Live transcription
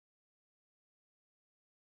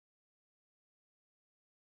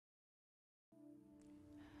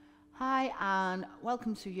Hi and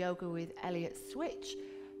welcome to Yoga with Elliot Switch.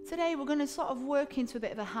 Today we're going to sort of work into a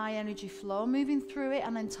bit of a high energy flow, moving through it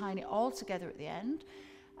and then tying it all together at the end.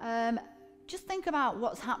 Just think about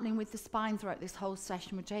what's happening with the spine throughout this whole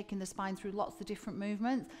session. We're taking the spine through lots of different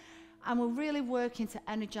movements and we're really working to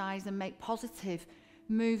energize and make positive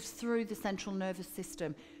moves through the central nervous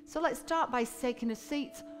system. So let's start by taking a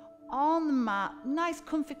seat on the mat, nice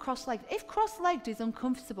comfy cross-legged. If cross-legged is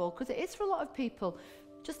uncomfortable, because it is for a lot of people,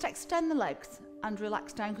 just extend the legs and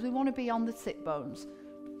relax down because we want to be on the sit bones.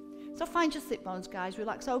 So find your sit bones, guys.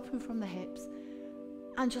 Relax open from the hips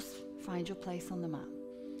and just find your place on the mat.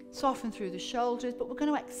 Soften through the shoulders, but we're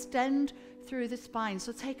going to extend through the spine.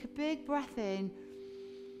 So take a big breath in.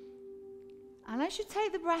 And as you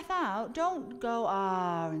take the breath out, don't go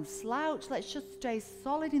and slouch. Let's just stay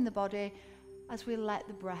solid in the body as we let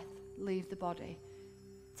the breath leave the body.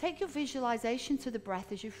 Take your visualization to the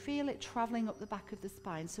breath as you feel it traveling up the back of the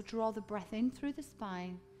spine. So draw the breath in through the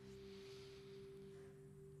spine.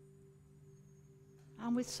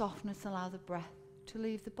 And with softness, allow the breath to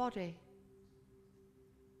leave the body.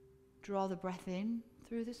 Draw the breath in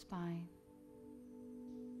through the spine.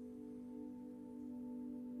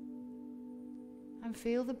 And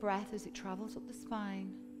feel the breath as it travels up the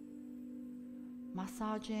spine,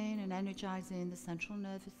 massaging and energizing the central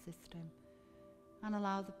nervous system. And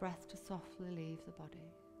allow the breath to softly leave the body.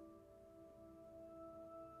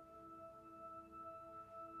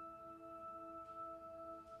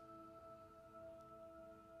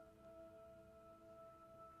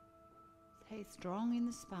 Stay strong in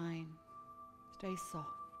the spine. Stay soft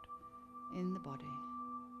in the body.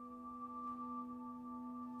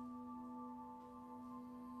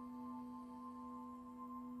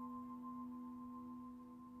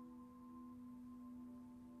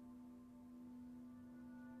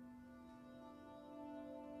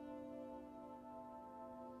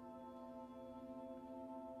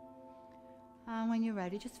 And when you're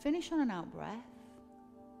ready, just finish on an out breath,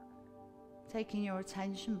 taking your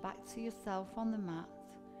attention back to yourself on the mat,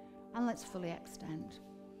 and let's fully extend.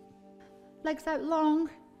 Legs out long,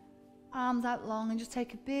 arms out long, and just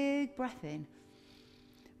take a big breath in.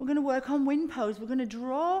 We're going to work on wind pose. We're going to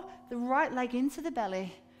draw the right leg into the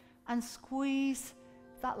belly and squeeze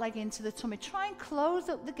that leg into the tummy. Try and close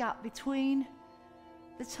up the gap between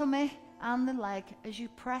the tummy and the leg as you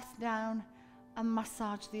press down and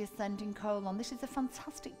massage the ascending colon. This is a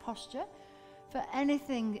fantastic posture for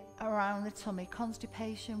anything around the tummy,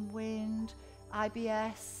 constipation, wind,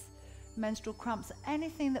 IBS, menstrual cramps,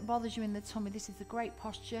 anything that bothers you in the tummy. This is a great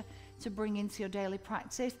posture to bring into your daily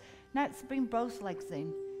practice. Now let's bring both legs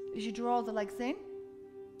in. As you draw the legs in,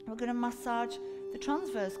 we're going to massage the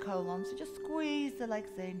transverse colon. So just squeeze the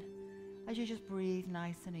legs in as you just breathe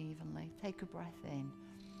nice and evenly. Take a breath in.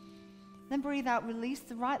 Then breathe out, release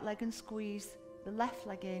the right leg and squeeze the left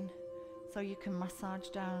leg in so you can massage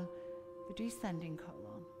down the descending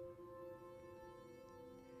colon.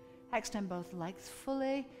 Extend both legs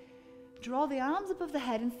fully. Draw the arms above the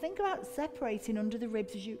head and think about separating under the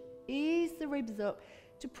ribs as you ease the ribs up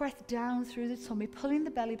to press down through the tummy, pulling the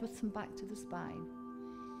belly button back to the spine.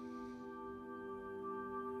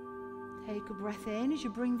 Take a breath in as you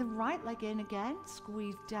bring the right leg in again.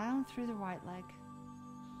 Squeeze down through the right leg.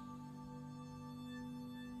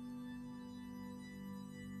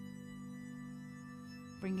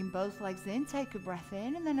 Bringing both legs in, take a breath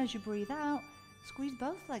in, and then as you breathe out, squeeze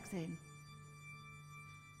both legs in.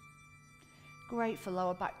 Great for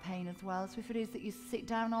lower back pain as well. So if it is that you sit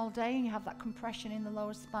down all day and you have that compression in the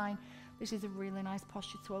lower spine, this is a really nice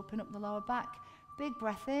posture to open up the lower back. Big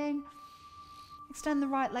breath in, extend the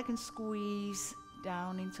right leg and squeeze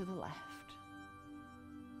down into the left.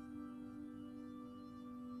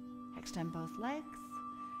 Extend both legs,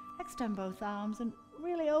 extend both arms, and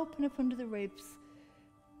really open up under the ribs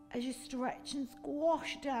as you stretch and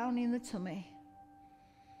squash down in the tummy.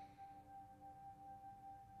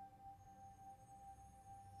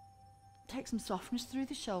 Take some softness through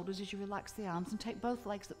the shoulders as you relax the arms and take both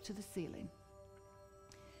legs up to the ceiling.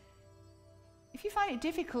 If you find it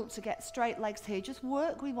difficult to get straight legs here, just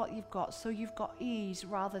work with what you've got so you've got ease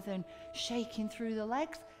rather than shaking through the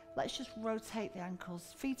legs. Let's just rotate the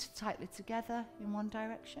ankles, feet tightly together in one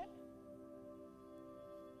direction.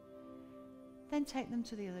 Then take them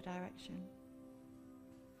to the other direction.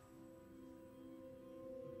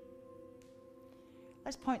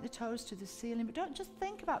 Let's point the toes to the ceiling, but don't just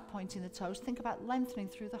think about pointing the toes, think about lengthening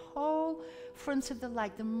through the whole front of the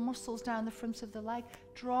leg, the muscles down the front of the leg,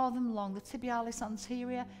 draw them long, the tibialis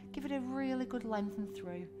anterior, give it a really good lengthen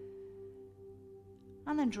through.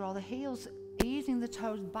 And then draw the heels, easing the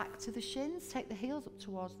toes back to the shins, take the heels up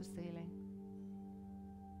towards the ceiling.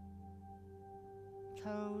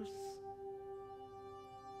 toes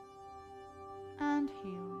and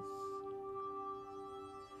heels.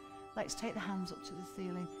 Let's take the hands up to the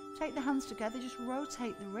ceiling. Take the hands together, just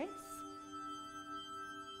rotate the wrists.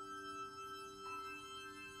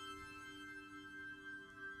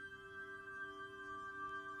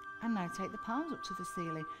 And now take the palms up to the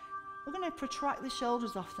ceiling. We're going to protract the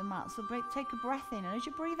shoulders off the mat. So take a breath in, and as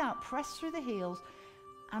you breathe out, press through the heels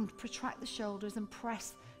and protract the shoulders and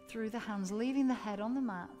press through the hands, leaving the head on the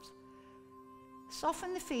mat.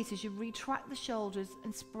 Soften the feet as you retract the shoulders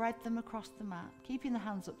and spread them across the mat, keeping the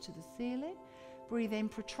hands up to the ceiling. Breathe in,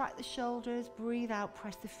 protract the shoulders. Breathe out,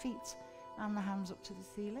 press the feet and the hands up to the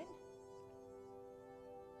ceiling.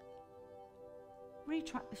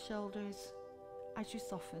 Retract the shoulders as you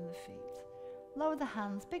soften the feet. Lower the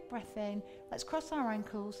hands, big breath in. Let's cross our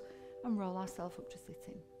ankles and roll ourselves up to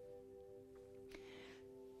sitting.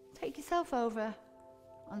 Take yourself over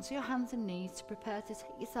onto your hands and knees to prepare to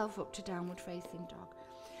take yourself up to downward facing dog.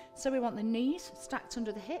 So we want the knees stacked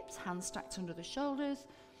under the hips, hands stacked under the shoulders.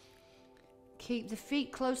 Keep the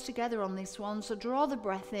feet close together on this one, so draw the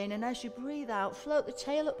breath in, and as you breathe out, float the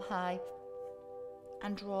tail up high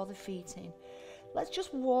and draw the feet in. Let's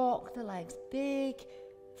just walk the legs, big,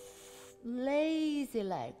 lazy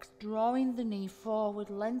legs, drawing the knee forward,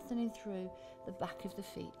 lengthening through the back of the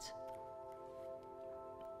feet.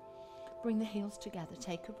 Bring the heels together,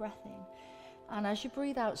 take a breath in, and as you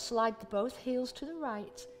breathe out, slide both heels to the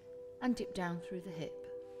right and dip down through the hip.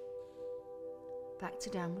 Back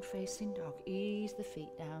to downward facing dog. Ease the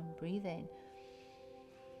feet down, breathe in.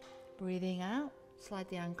 Breathing out, slide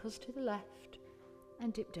the ankles to the left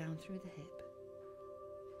and dip down through the hip.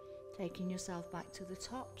 Taking yourself back to the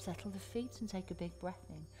top, settle the feet and take a big breath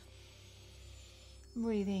in.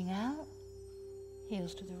 Breathing out,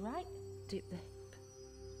 heels to the right, dip the hip.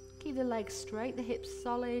 Keep the legs straight, the hips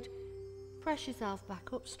solid. Press yourself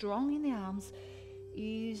back up, strong in the arms.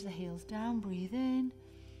 Ease the heels down, breathe in.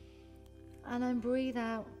 And then breathe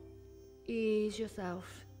out. Ease yourself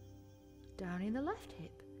down in the left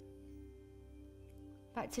hip.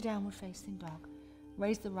 Back to downward facing dog.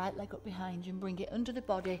 Raise the right leg up behind you and bring it under the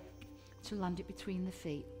body to land it between the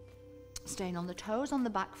feet. Staying on the toes on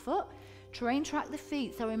the back foot. Train track the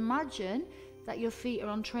feet. So imagine that your feet are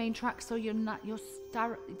on train track, so your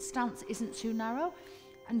stance isn't too narrow,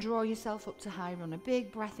 and draw yourself up to high run. A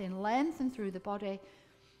big breath in, lengthen through the body,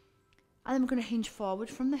 and then we're going to hinge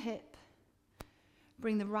forward from the hip.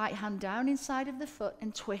 Bring the right hand down inside of the foot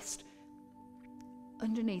and twist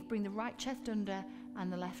underneath. Bring the right chest under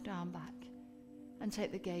and the left arm back, and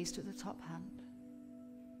take the gaze to the top hand.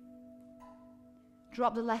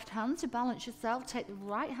 Drop the left hand to balance yourself. Take the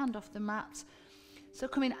right hand off the mat. So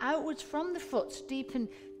coming outwards from the foot,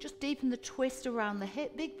 just deepen the twist around the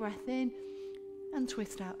hip. Big breath in and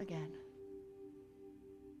twist out again.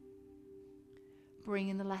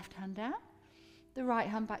 Bringing the left hand down, the right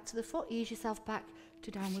hand back to the foot. Ease yourself back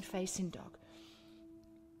to downward facing dog.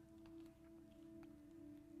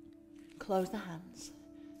 Close the hands.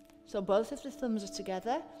 So both of the thumbs are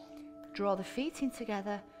together. Draw the feet in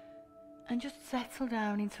together and just settle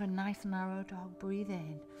down into a nice narrow dog. Breathe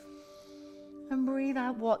in. And breathe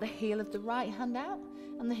out, walk the heel of the right hand out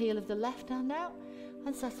and the heel of the left hand out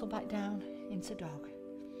and settle back down into dog.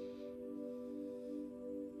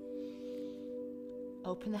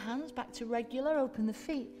 Open the hands back to regular, open the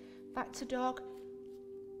feet back to dog.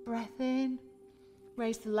 Breath in,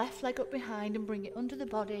 raise the left leg up behind and bring it under the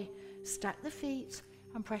body. Stack the feet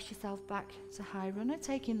and press yourself back to high runner,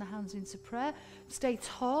 taking the hands into prayer. Stay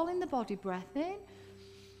tall in the body, breath in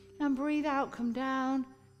and breathe out, come down.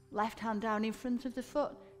 Left hand down in front of the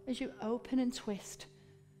foot as you open and twist.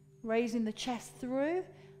 Raising the chest through,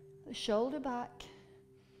 the shoulder back.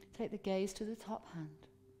 Take the gaze to the top hand.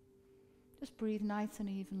 Just breathe nice and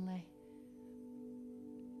evenly.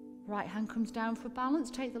 Right hand comes down for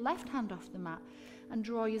balance. Take the left hand off the mat and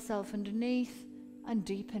draw yourself underneath and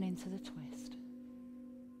deepen into the twist.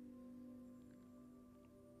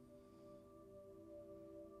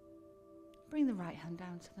 Bring the right hand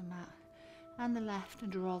down to the mat and the left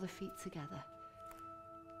and draw the feet together.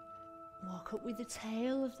 Walk up with the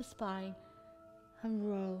tail of the spine and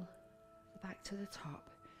roll the back to the top.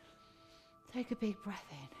 Take a big breath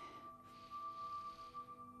in.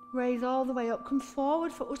 Raise all the way up, come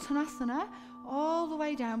forward for Uttanasana, all the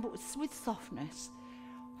way down but with softness.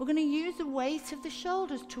 We're going to use the weight of the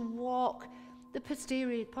shoulders to walk the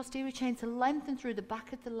posterior chain to lengthen through the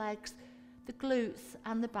back of the legs, the glutes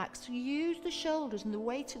and the back. So use the shoulders and the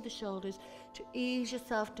weight of the shoulders to ease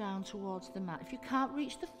yourself down towards the mat. If you can't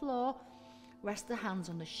reach the floor, rest the hands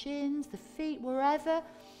on the shins, the feet, wherever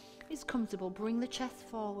is comfortable. Bring the chest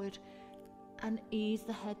forward And ease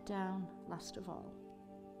the head down last of all.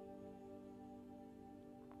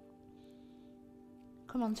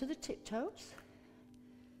 Come onto the tiptoes.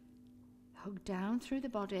 Hug down through the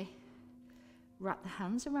body. Wrap the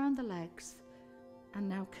hands around the legs. And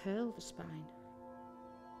now curl the spine.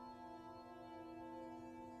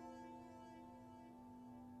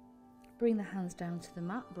 Bring the hands down to the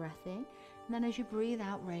mat, breath in. And then as you breathe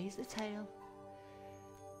out, raise the tail.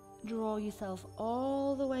 Draw yourself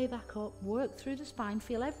all the way back up. Work through the spine.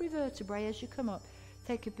 Feel every vertebrae as you come up.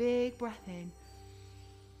 Take a big breath in.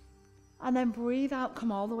 And then breathe out.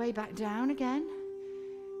 Come all the way back down again.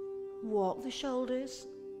 Walk the shoulders.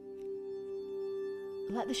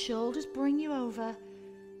 Let the shoulders bring you over.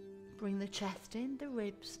 Bring the chest in, the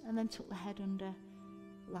ribs, and then tuck the head under,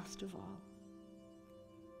 last of all.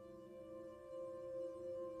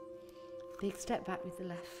 Big step back with the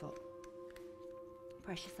left foot.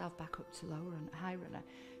 Press yourself back up to low runner, high runner.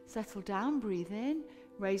 Settle down, breathe in,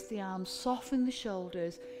 raise the arms, soften the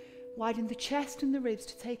shoulders, widen the chest and the ribs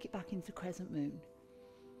to take it back into crescent moon.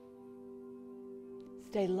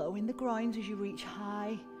 Stay low in the groins as you reach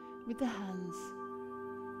high with the hands.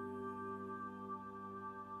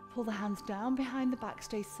 Pull the hands down behind the back,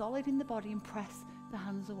 stay solid in the body and press the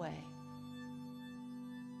hands away.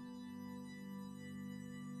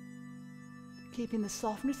 Keeping the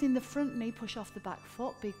softness in the front knee, push off the back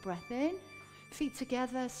foot, big breath in. Feet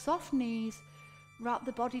together, soft knees, wrap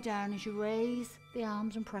the body down as you raise the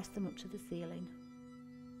arms and press them up to the ceiling.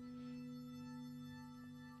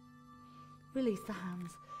 Release the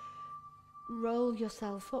hands. Roll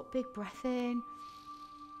yourself up, big breath in.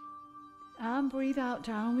 And breathe out,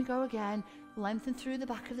 down we go again. Lengthen through the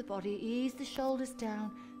back of the body, ease the shoulders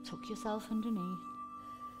down, tuck yourself underneath.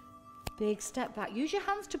 Big step back. Use your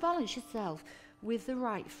hands to balance yourself with the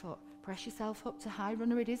right foot. Press yourself up to high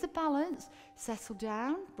runner. It is a balance. Settle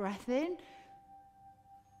down, breath in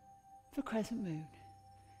for crescent moon.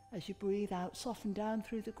 As you breathe out, soften down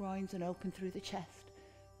through the groins and open through the chest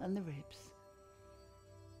and the ribs.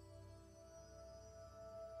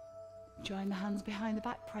 Join the hands behind the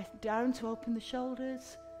back, press down to open the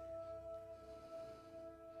shoulders.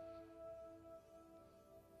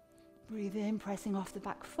 Breathe in, pressing off the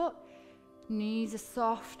back foot. Knees are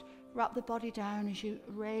soft. Wrap the body down as you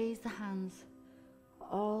raise the hands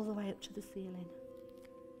all the way up to the ceiling.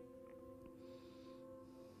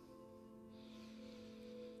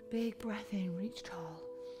 Big breath in, reach tall.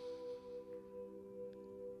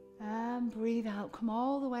 And breathe out, come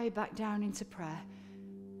all the way back down into prayer.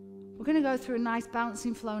 We're going to go through a nice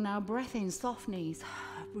bouncing flow now. Breath in, soft knees.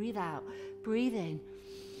 Breathe out, breathe in.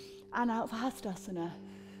 And out for Hastasana.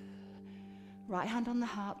 Right hand on the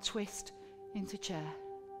heart, twist into chair.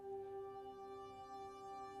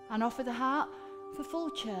 And off with the heart for full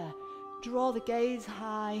chair. Draw the gaze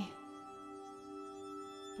high.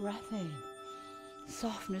 Breath in.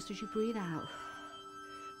 Softness as you breathe out.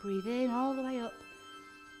 Breathe in all the way up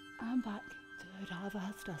and back. Third half of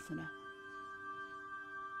Hastasana.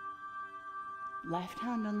 Left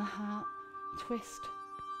hand on the heart, twist.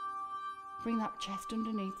 Bring that chest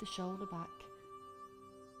underneath the shoulder back.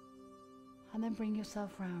 And then bring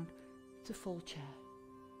yourself round to full chair.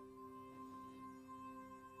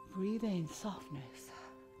 Breathe in, softness.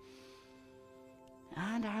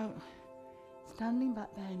 And out, standing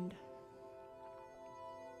back bend.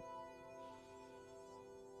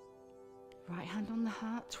 Right hand on the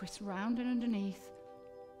heart, twist round and underneath.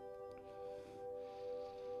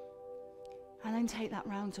 And then take that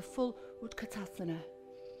round to full Utkatasana.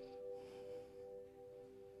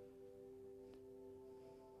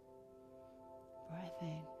 Breath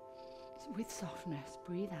in with softness,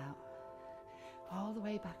 breathe out. All the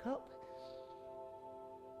way back up.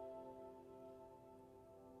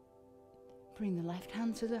 Bring the left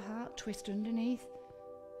hand to the heart, twist underneath.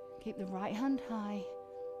 Keep the right hand high.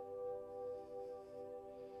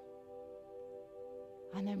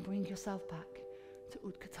 And then bring yourself back to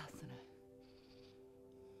Utkatasana.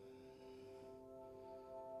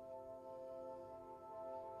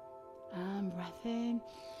 And breath in.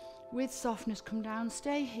 With softness, come down,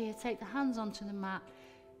 stay here, take the hands onto the mat.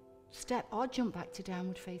 Step or jump back to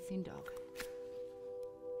downward facing dog.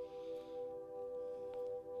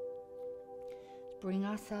 Bring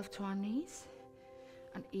ourselves to our knees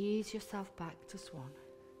and ease yourself back to swan.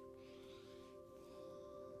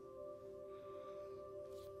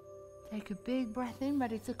 Take a big breath in,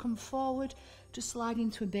 ready to come forward to slide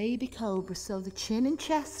into a baby cobra. So the chin and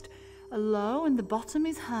chest are low and the bottom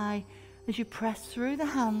is high as you press through the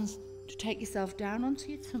hands to take yourself down onto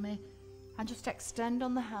your tummy and just extend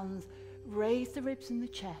on the hands, raise the ribs in the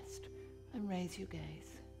chest and raise your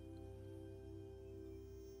gaze.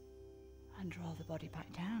 and draw the body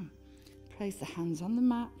back down. Place the hands on the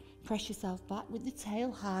mat, press yourself back with the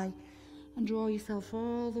tail high and draw yourself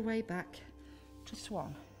all the way back to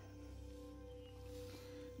swan.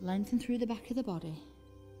 Lengthen through the back of the body.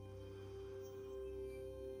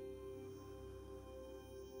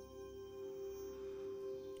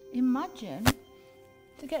 Imagine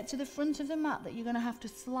to get to the front of the mat that you're going to have to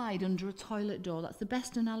slide under a toilet door. That's the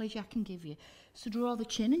best analogy I can give you. So draw the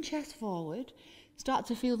chin and chest forward. Start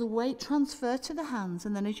to feel the weight transfer to the hands,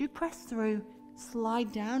 and then as you press through,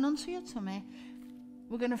 slide down onto your tummy.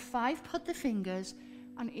 We're going to 5-put the fingers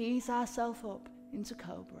and ease ourselves up into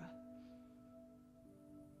cobra.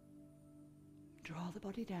 Draw the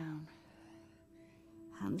body down.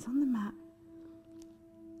 Hands on the mat.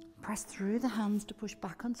 Press through the hands to push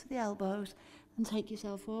back onto the elbows and take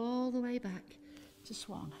yourself all the way back to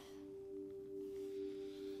swan.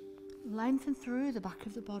 Lengthen through the back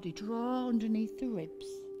of the body. Draw underneath the ribs.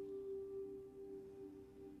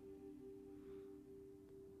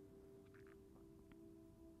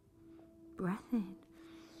 Breath in.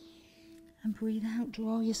 And breathe out.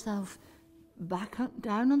 Draw yourself back up,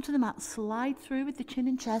 down onto the mat. Slide through with the chin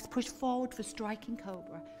and chest. Push forward for striking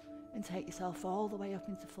cobra. And take yourself all the way up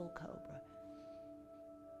into full cobra.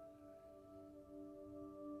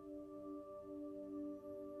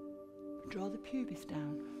 Draw the pubis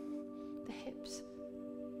down, the hips,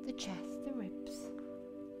 the chest, the ribs.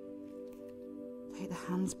 Take the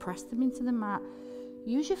hands, press them into the mat.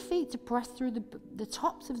 Use your feet to press through the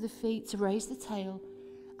tops of the feet to raise the tail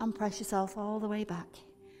and press yourself all the way back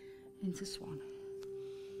into swan.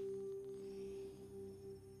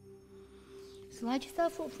 Slide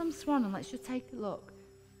yourself up from swan and let's just take a look.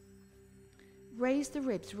 Raise the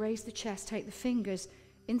ribs, raise the chest, take the fingers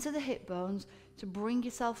into the hip bones to bring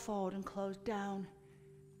yourself forward and close down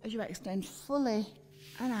as you extend fully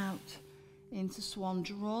and out into swan.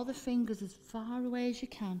 Draw the fingers as far away as you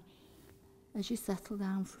can as you settle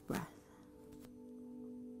down for breath.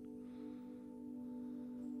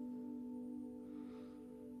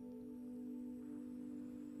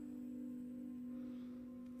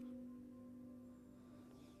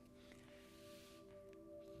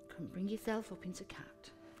 Bring yourself up into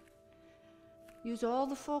cat. Use all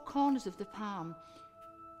the 4 corners of the palm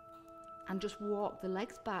and just walk the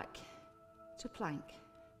legs back to plank.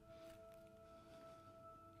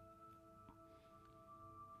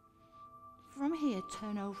 From here,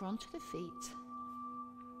 turn over onto the feet.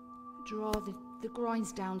 Draw the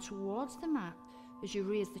groins down towards the mat as you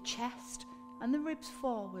raise the chest and the ribs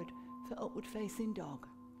forward for upward facing dog.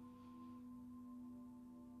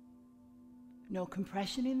 No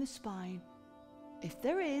compression in the spine. If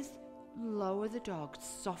there is, lower the dog.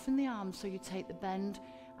 Soften the arms so you take the bend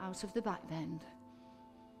out of the back bend.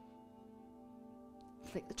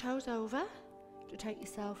 Flick the toes over to take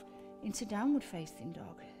yourself into downward facing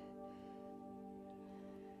dog.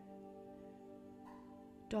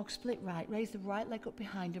 Dog split right. Raise the right leg up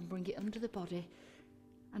behind and bring it under the body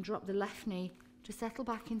and drop the left knee to settle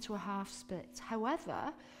back into a half split.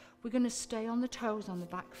 However, we're going to stay on the toes on the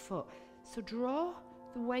back foot. So draw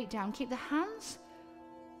the weight down. Keep the hands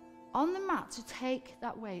on the mat to take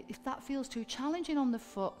that weight. If that feels too challenging on the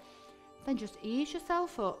foot, then just ease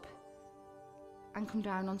yourself up and come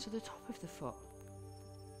down onto the top of the foot.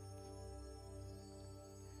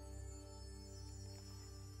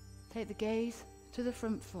 Take the gaze to the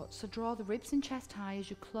front foot. So draw the ribs and chest high as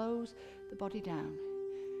you close the body down.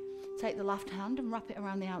 Take the left hand and wrap it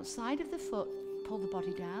around the outside of the foot. Pull the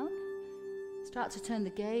body down. Start to turn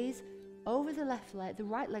the gaze over the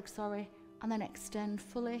right leg, and then extend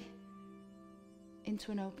fully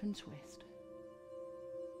into an open twist.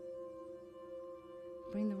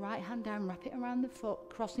 Bring the right hand down, wrap it around the foot,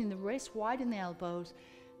 crossing the wrist, widen the elbows,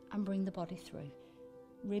 and bring the body through.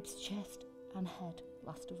 Ribs, chest, and head,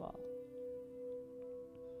 last of all.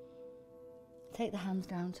 Take the hands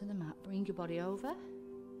down to the mat, bring your body over,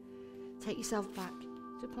 take yourself back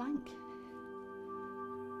to plank.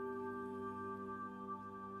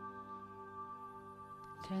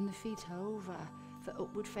 Turn the feet over for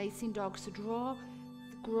upward facing dog. So draw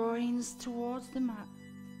the groins towards the mat,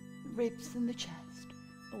 the ribs and the chest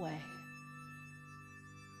away.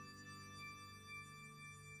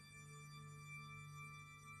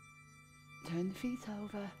 Turn the feet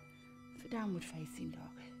over for downward facing dog.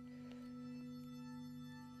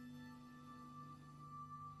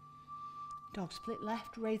 Dog split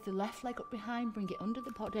left, raise the left leg up behind, bring it under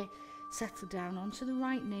the body, settle down onto the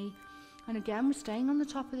right knee. And again, we're staying on the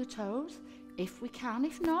top of the toes, if we can.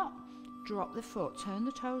 If not, drop the foot, turn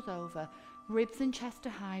the toes over, ribs and chest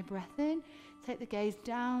are high, breath in, take the gaze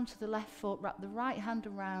down to the left foot, wrap the right hand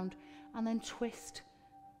around, and then twist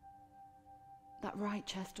that right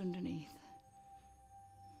chest underneath.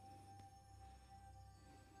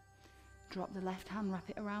 Drop the left hand, wrap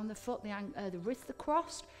it around the foot, the wrists are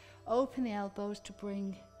crossed. Open the elbows to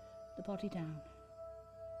bring the body down.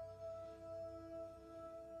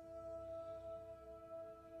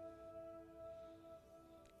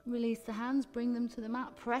 Release the hands, bring them to the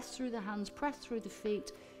mat, press through the hands, press through the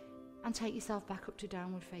feet, and take yourself back up to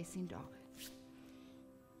downward facing dog.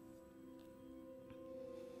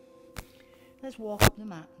 Let's walk up the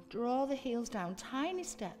mat. Draw the heels down, tiny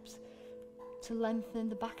steps to lengthen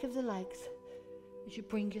the back of the legs as you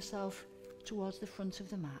bring yourself towards the front of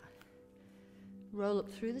the mat. Roll up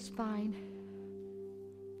through the spine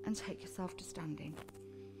and take yourself to standing.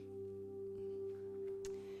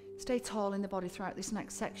 Stay tall in the body throughout this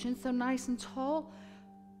next section, so nice and tall.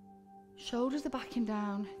 Shoulders are backing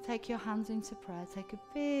down. Take your hands into prayer. Take a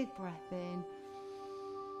big breath in.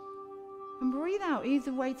 And breathe out,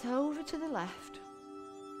 either weight over to the left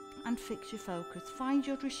and fix your focus. Find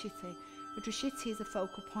your drishiti. A drishiti is a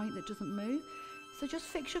focal point that doesn't move. So just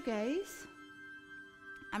fix your gaze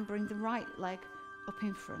and bring the right leg up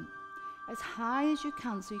in front. As high as you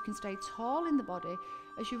can so you can stay tall in the body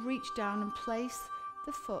as you reach down and place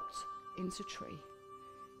the foot into tree.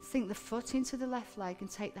 Sink the foot into the left leg and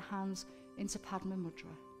take the hands into Padma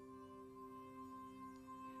Mudra.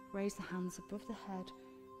 Raise the hands above the head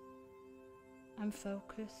and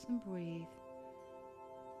focus and breathe.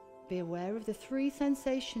 Be aware of the three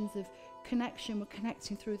sensations of connection. We're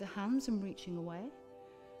connecting through the hands and reaching away.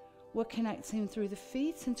 We're connecting through the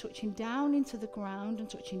feet and touching down into the ground and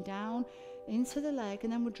touching down into the leg,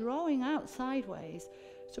 and then we're drawing out sideways.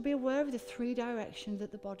 So be aware of the three directions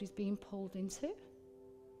that the body's being pulled into.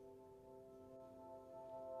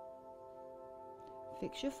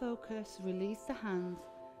 Fix your focus, release the hands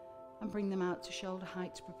and bring them out to shoulder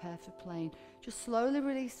height to prepare for plane. Just slowly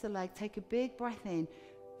release the leg, take a big breath in.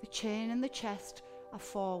 The chin and the chest are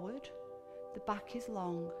forward, the back is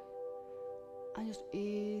long, and just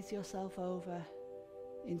ease yourself over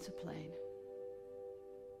into plane.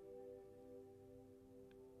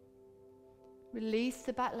 Release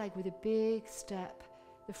the back leg with a big step.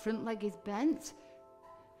 The front leg is bent.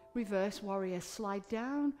 Reverse warrior. Slide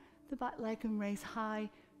down the back leg and raise high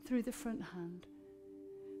through the front hand.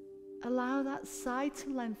 Allow that side to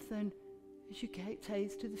lengthen as you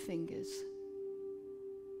gaze to the fingers.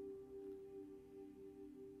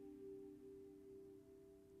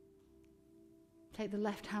 Take the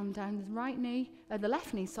left hand down the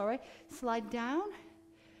left knee, slide down.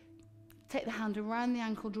 Take the hand around the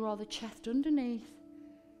ankle, draw the chest underneath.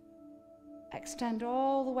 Extend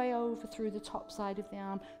all the way over through the top side of the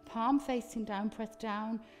arm, palm facing down, press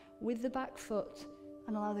down with the back foot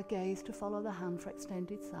and allow the gaze to follow the hand for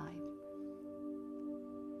extended side.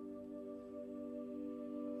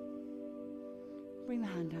 Bring the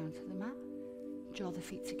hand down to the mat, draw the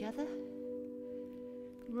feet together,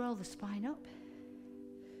 roll the spine up.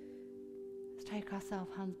 Let's take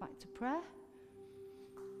ourselves hands back to prayer.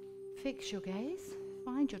 Fix your gaze,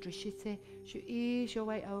 find your drishiti, as you ease your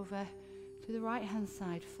way over to the right hand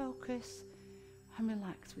side. Focus and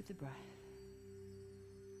relax with the breath.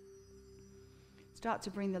 Start to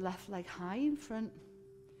bring the left leg high in front.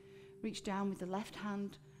 Reach down with the left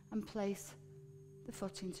hand and place the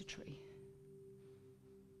foot into tree.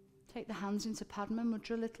 Take the hands into Padma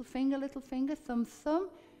Mudra, little finger, thumb, thumb,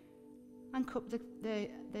 and cup the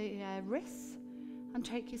wrists and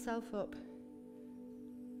take yourself up.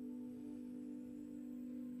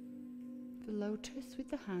 The lotus with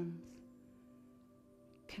the hands,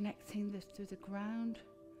 connecting this to the ground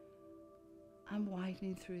and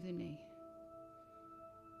widening through the knee.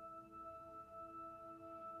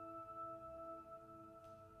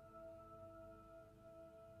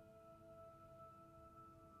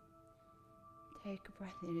 Take a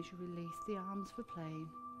breath in as you release the arms for plane.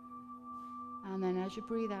 And then as you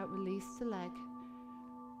breathe out, release the leg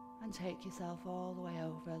and take yourself all the way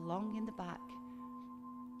over, long in the back.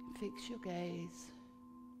 Fix your gaze.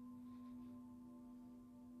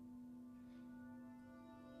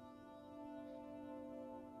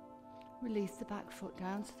 Release the back foot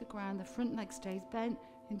down to the ground. The front leg stays bent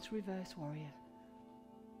into reverse warrior.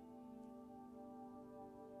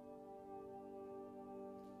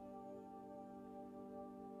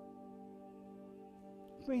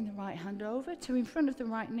 Bring the right hand over to in front of the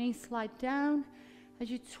right knee, slide down.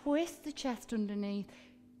 As you twist the chest underneath,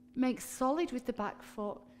 make solid with the back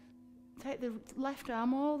foot. Take the left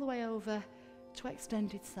arm all the way over to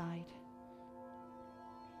extended side.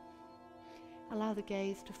 Allow the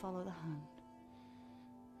gaze to follow the hand.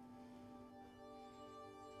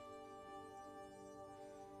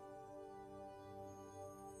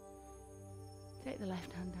 Take the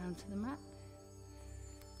left hand down to the mat.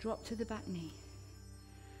 Drop to the back knee.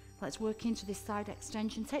 Let's work into this side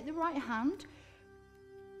extension. Take the right hand,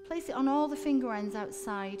 place it on all the finger ends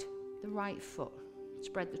outside the right foot.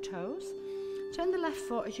 Spread the toes. Turn the left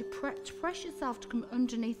foot as you press yourself to come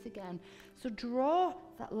underneath again. So draw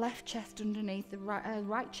that left chest underneath, the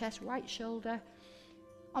right chest, right shoulder.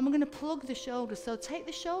 And we're going to plug the shoulder. So take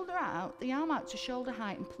the shoulder out, the arm out to shoulder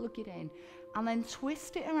height and plug it in. And then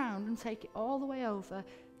twist it around and take it all the way over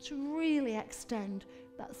to really extend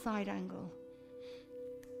that side angle.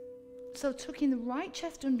 So tucking the right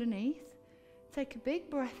chest underneath, take a big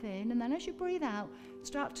breath in, and then as you breathe out,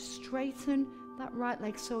 start to straighten that right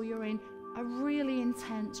leg so you're in a really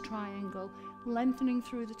intense triangle, lengthening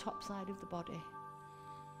through the top side of the body.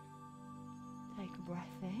 Take a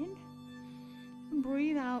breath in, and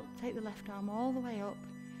breathe out, take the left arm all the way up,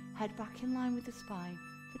 head back in line with the spine,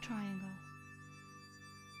 the triangle.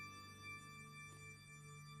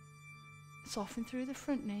 Soften through the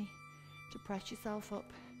front knee to press yourself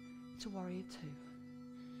up to warrior two.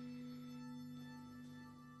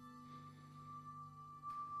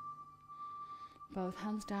 Both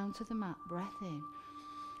hands down to the mat, breath in,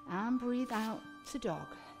 and breathe out to dog.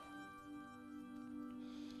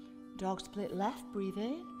 Dog split left, breathe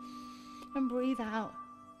in, and breathe out.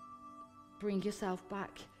 Bring yourself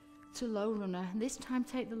back to low runner, and this time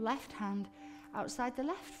take the left hand outside the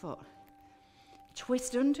left foot.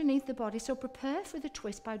 Twist underneath the body, so prepare for the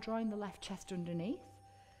twist by drawing the left chest underneath,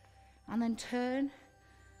 and then turn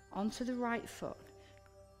onto the right foot.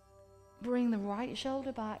 Bring the right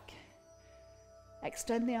shoulder back.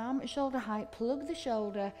 Extend the arm at shoulder height, plug the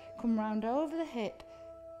shoulder, come round over the hip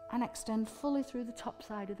and extend fully through the top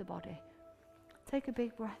side of the body. Take a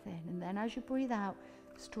big breath in, and then as you breathe out,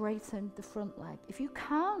 straighten the front leg. If you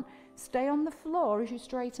can't, stay on the floor as you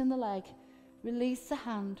straighten the leg. Release the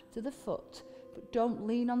hand to the foot, but don't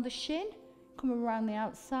lean on the shin. Come around the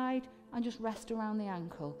outside and just rest around the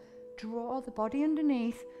ankle. Draw the body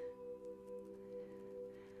underneath.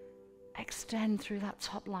 Extend through that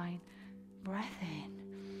top line. Breath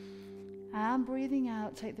in, and breathing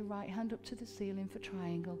out, take the right hand up to the ceiling for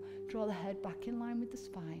triangle. Draw the head back in line with the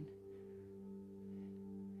spine.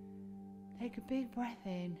 Take a big breath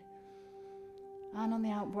in, and on the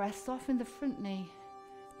out breath, soften the front knee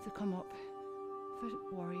to come up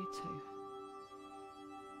for warrior two.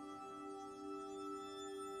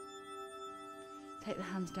 Take the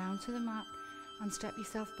hands down to the mat and step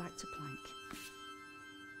yourself back to plank.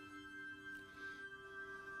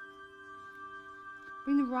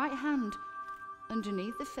 Bring the right hand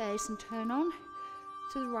underneath the face and turn on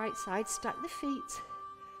to the right side. Stack the feet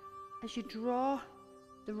as you draw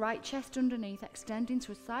the right chest underneath, extend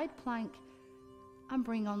into a side plank and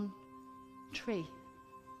bring on tree.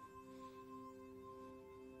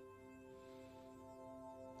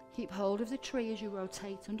 Keep hold of the tree as you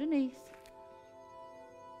rotate underneath.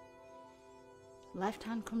 Left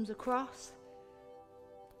hand comes across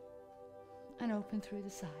and open through the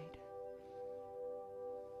side.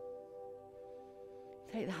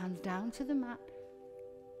 Take the hands down to the mat.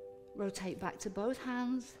 Rotate back to both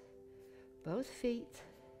hands, both feet.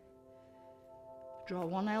 Draw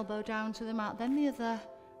one elbow down to the mat, then the other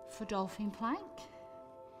for dolphin plank.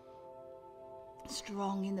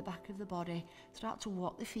 Strong in the back of the body. Start to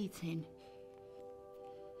walk the feet in.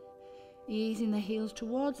 Easing the heels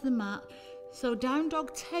towards the mat. So down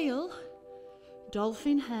dog tail,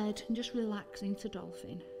 dolphin head, and just relax into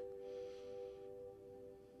dolphin.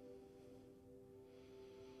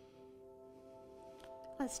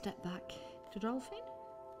 Let's step back to dolphin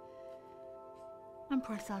and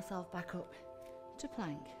press ourselves back up to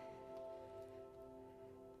plank.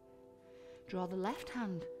 Draw the left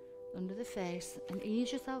hand under the face and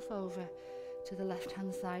ease yourself over to the left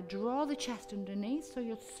hand side. Draw the chest underneath so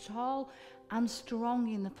you're tall and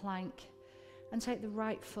strong in the plank, and take the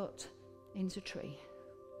right foot into tree.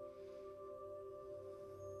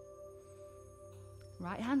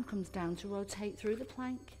 Right hand comes down to rotate through the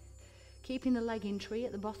plank, keeping the leg in tree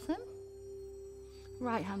at the bottom.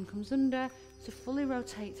 Right hand comes under to fully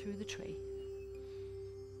rotate through the tree.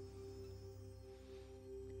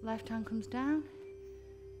 Left hand comes down,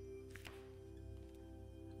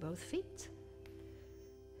 both feet,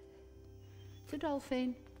 to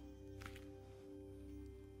dolphin.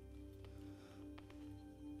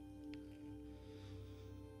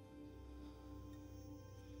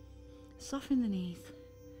 Soften the knees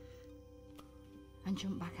and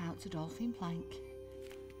jump back out to dolphin plank.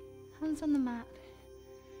 Hands on the mat,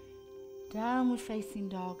 downward facing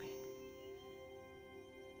dog,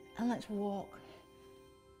 and let's walk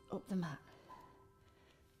up the mat.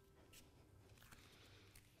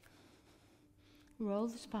 Roll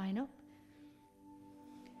the spine up.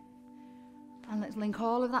 And let's link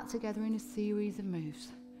all of that together in a series of moves.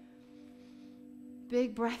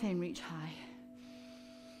 Big breath in, reach high.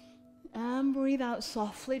 And breathe out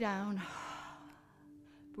softly down.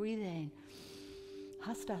 Breathe in.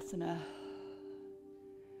 Hastasana.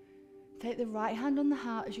 Take the right hand on the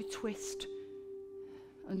heart as you twist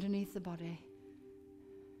underneath the body.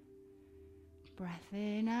 Breath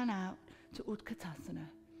in and out to Utkatasana.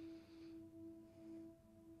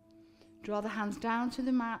 Draw the hands down to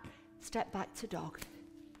the mat, step back to dog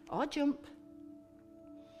or jump.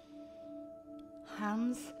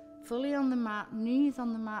 Hands fully on the mat, knees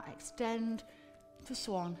on the mat, extend to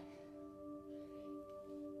swan.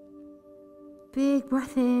 Big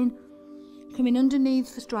breath in, coming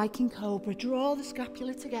underneath for striking cobra. Draw the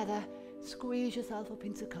scapula together, squeeze yourself up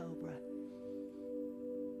into cobra.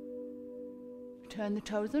 Turn the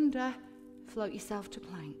toes under, float yourself to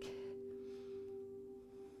plank.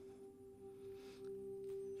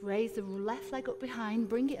 Raise the left leg up behind,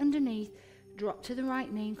 bring it underneath, drop to the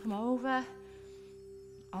right knee, come over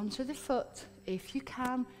onto the foot. If you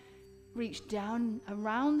can, reach down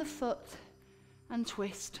around the foot and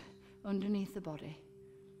twist underneath the body.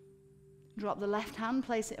 Drop the left hand,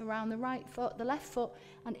 place it around the right foot, the left foot,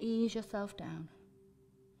 and ease yourself down.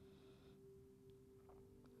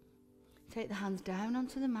 Take the hands down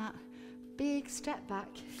onto the mat, big step back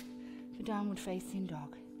for downward facing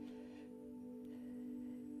dog.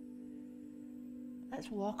 Let's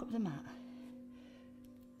walk up the mat.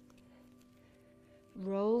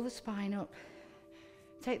 Roll the spine up.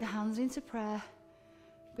 Take the hands into prayer.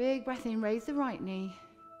 Big breath in, raise the right knee.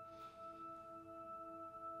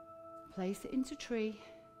 Place it into tree.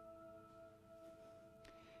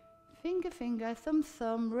 Finger, finger, thumb,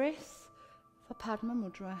 thumb, wrist for Padma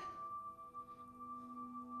Mudra.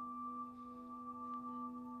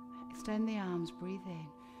 Extend the arms, breathe in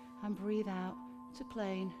and breathe out to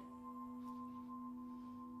plane.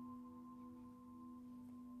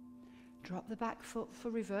 Drop the back foot for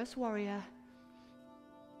reverse warrior.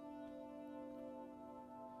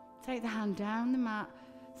 Take the hand down the mat,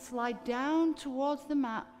 slide down towards the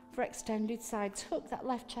mat for extended side. Tuck that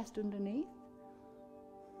left chest underneath.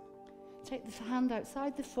 Take the hand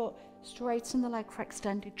outside the foot, straighten the leg for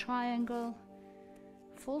extended triangle,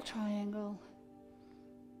 full triangle.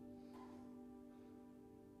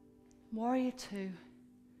 Warrior two.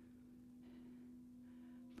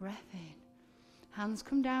 Breath in. Hands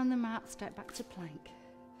come down the mat, step back to plank.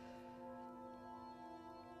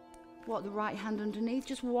 Walk the right hand underneath,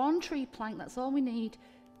 just one tree plank, that's all we need.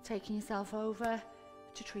 Taking yourself over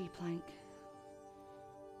to tree plank.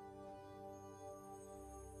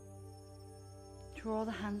 Draw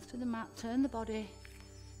the hands to the mat, turn the body.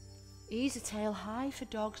 Ease the tail high for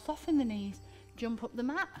dog, soften the knees, jump up the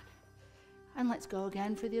mat. And let's go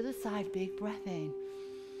again for the other side, big breath in.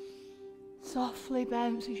 Softly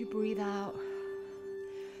bounce as you breathe out.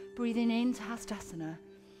 Breathing into Hastasana.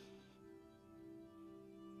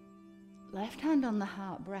 Left hand on the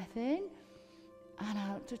heart, breath in and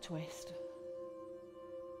out to twist.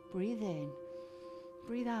 Breathe in,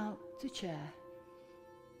 breathe out to chair.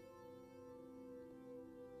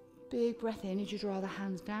 Big breath in as you draw the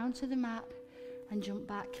hands down to the mat and jump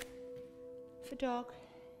back for dog.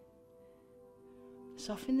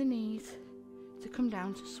 Soften the knees to come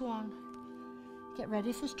down to swan. Get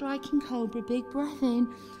ready for striking cobra, big breath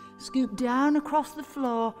in. Scoop down across the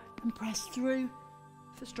floor and press through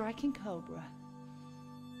for striking cobra.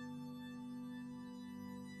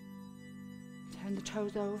 Turn the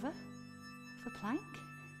toes over for plank.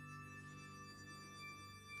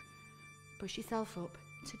 Push yourself up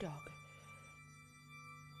to dog.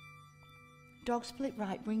 Dog split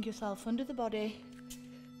right, bring yourself under the body.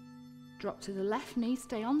 Drop to the left knee,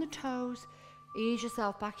 stay on the toes. Ease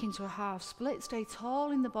yourself back into a half split, stay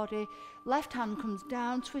tall in the body. Left hand comes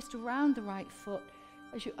down, twist around the right foot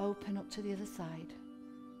as you open up to the other side.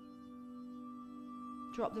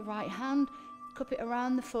 Drop the right hand, cup it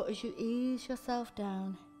around the foot as you ease yourself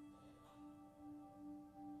down.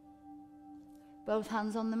 Both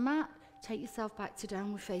hands on the mat, take yourself back to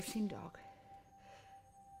downward facing dog.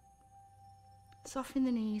 Soften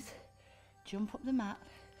the knees, jump up the mat,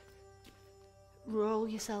 roll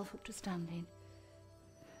yourself up to standing.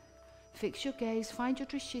 Fix your gaze, find your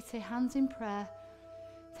Drishti, hands in prayer.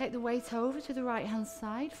 Take the weight over to the right hand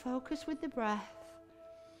side, focus with the breath.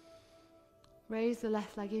 Raise the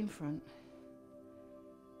left leg in front.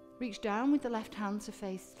 Reach down with the left hand to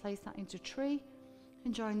place that into tree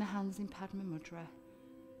and join the hands in Padma Mudra.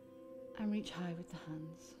 And reach high with the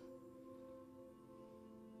hands.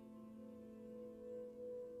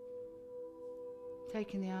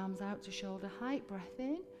 Taking the arms out to shoulder height, breath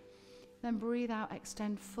in. Then breathe out,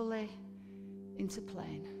 extend fully into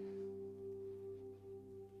plane.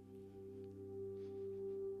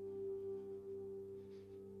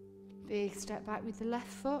 Big step back with the left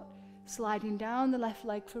foot, sliding down the left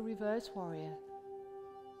leg for reverse warrior.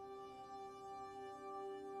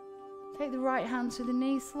 Take the right hand to the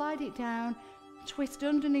knee, slide it down, twist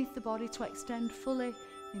underneath the body to extend fully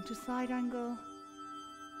into side angle.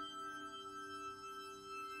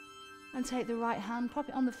 And take the right hand, pop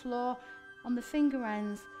it on the floor, on the finger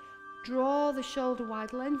ends. Draw the shoulder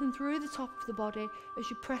wide, lengthen through the top of the body as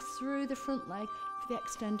you press through the front leg for the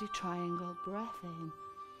extended triangle. Breath in.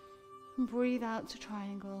 And breathe out to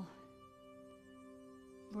triangle.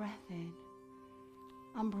 Breath in.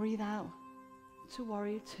 And breathe out to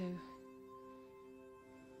warrior two.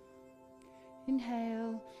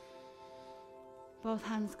 Inhale. Both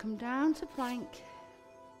hands come down to plank.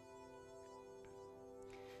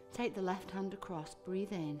 Take the left hand across,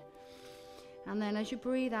 breathe in. And then as you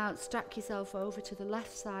breathe out, stack yourself over to the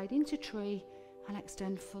left side into tree and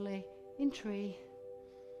extend fully in tree.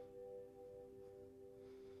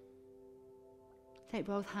 Take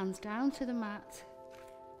both hands down to the mat.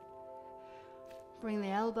 Bring the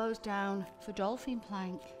elbows down for dolphin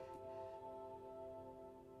plank.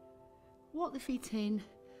 Walk the feet in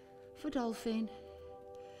for dolphin.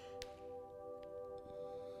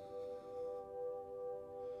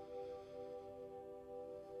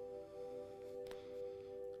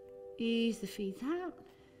 Ease the feet out.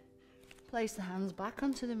 Place the hands back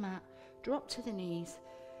onto the mat. Drop to the knees.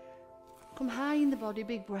 Come high in the body,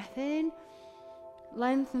 big breath in.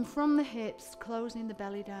 Lengthen from the hips, closing the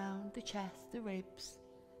belly down, the chest, the ribs,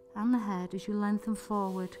 and the head as you lengthen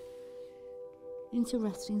forward into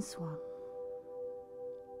resting swan.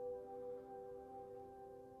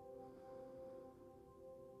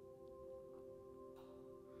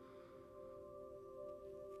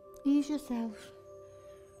 Ease yourself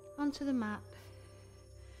onto the mat.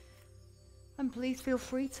 And please feel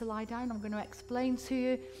free to lie down. I'm going to explain to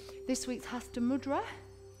you this week's Hasta Mudra.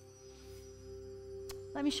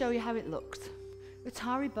 Let me show you how it looks.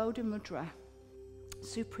 Uttari Bodhi Mudra,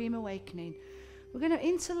 Supreme Awakening. We're going to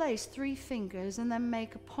interlace 3 fingers and then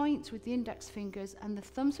make a point with the index fingers and the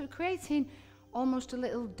thumb. So we're creating almost a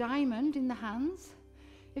little diamond in the hands.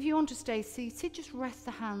 If you want to stay seated, just rest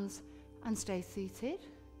the hands and stay seated.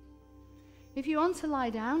 If you want to lie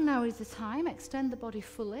down, now is the time. Extend the body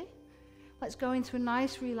fully. Let's go into a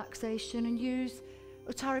nice relaxation and use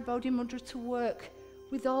Uttari Bodhi Mudra to work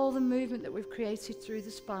with all the movement that we've created through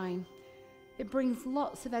the spine. It brings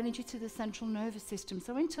lots of energy to the central nervous system.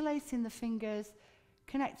 So interlacing the fingers,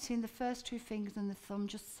 connecting the first 2 fingers and the thumb,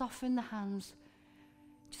 just soften the hands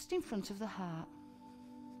just in front of the heart.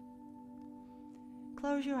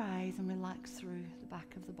 Close your eyes and relax through the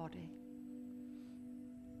back of the body.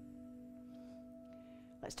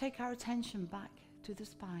 Let's take our attention back to the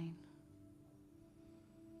spine.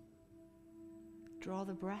 Draw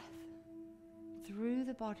the breath through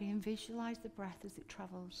the body and visualize the breath as it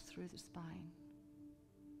travels through the spine.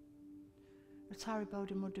 Uttari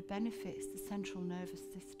Bodhi Mudra benefits the central nervous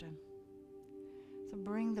system. So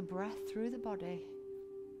bring the breath through the body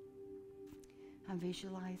and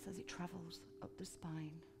visualize as it travels up the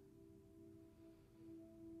spine.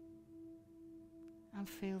 And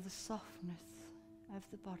feel the softness of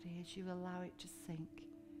the body as you allow it to sink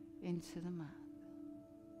into the mat.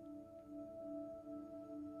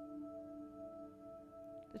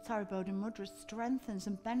 The Uttari Bodhi Mudra strengthens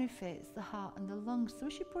and benefits the heart and the lungs. So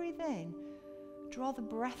as you breathe in, draw the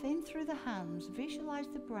breath in through the hands. Visualize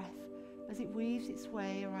the breath as it weaves its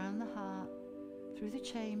way around the heart, through the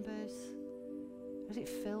chambers, as it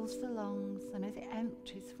fills the lungs and as it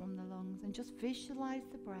empties from the lungs. And just visualize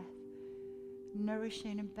the breath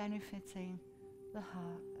nourishing and benefiting the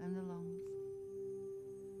heart and the lungs.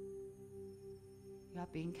 You are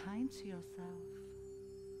being kind to yourself.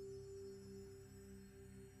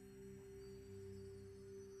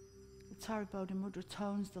 Uttari Bodhi Mudra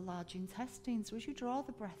tones the large intestines. So as you draw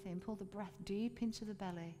the breath in, pull the breath deep into the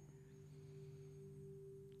belly.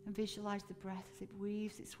 And visualize the breath as it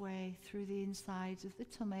weaves its way through the insides of the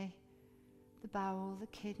tummy, the bowel, the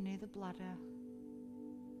kidney, the bladder.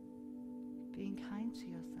 Being kind to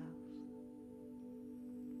yourself.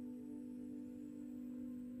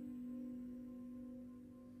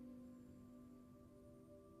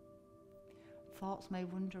 Thoughts may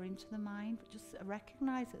wander into the mind, but just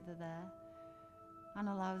recognize that they're there and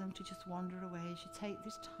allow them to just wander away as you take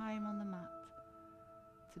this time on the mat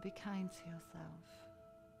to be kind to yourself.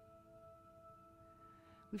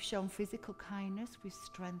 We've shown physical kindness, we've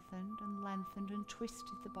strengthened and lengthened and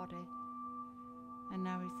twisted the body And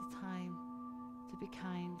now is the time to be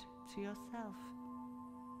kind to yourself,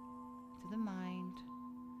 to the mind,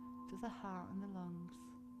 to the heart and the lungs.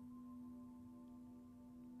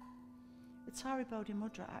 The Tari Bodhi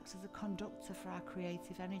Mudra acts as a conductor for our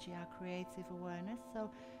creative energy, our creative awareness. So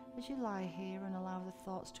as you lie here and allow the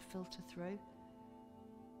thoughts to filter through,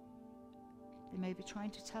 they may be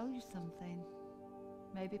trying to tell you something,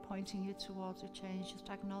 maybe pointing you towards a change. Just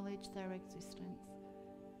acknowledge their existence.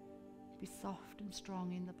 Be soft and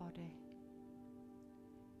strong in the body,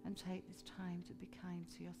 and take this time to be kind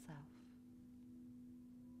to yourself.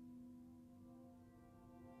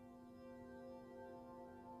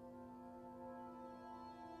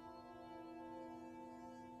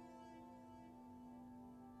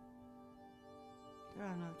 There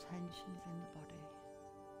are no tensions in the body.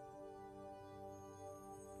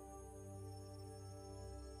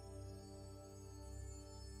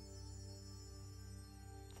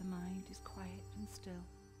 The mind is quiet and still.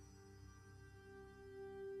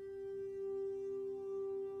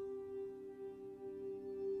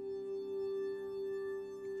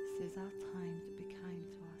 This is our time to be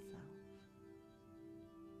kind to ourselves.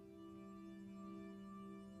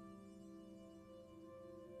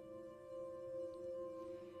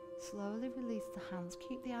 Slowly release the hands.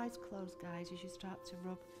 Keep the eyes closed, guys, as you start to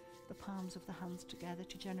rub the palms of the hands together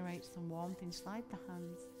to generate some warmth inside the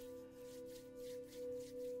hands.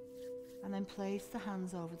 And then place the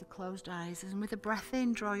hands over the closed eyes, and with a breath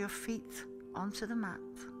in, draw your feet onto the mat.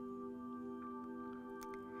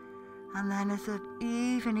 And then as an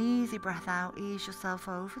even easy breath out, ease yourself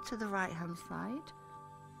over to the right hand side.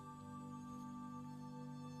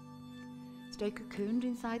 Stay cocooned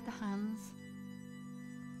inside the hands.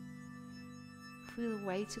 Feel the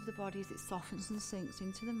weight of the body as it softens and sinks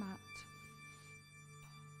into the mat.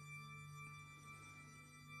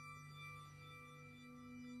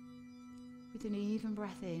 With an even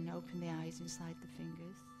breath in, open the eyes inside the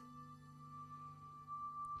fingers.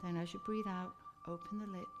 Then as you breathe out, open the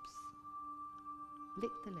lips.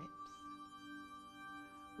 Lick the lips.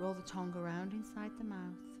 Roll the tongue around inside the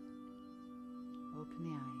mouth. Open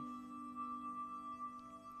the eyes.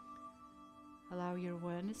 Allow your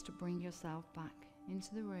awareness to bring yourself back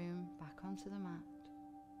into the room, back onto the mat.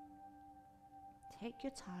 Take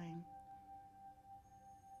your time.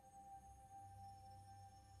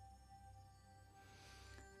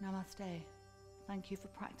 Namaste. Thank you for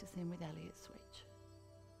practicing with Elliot Switch.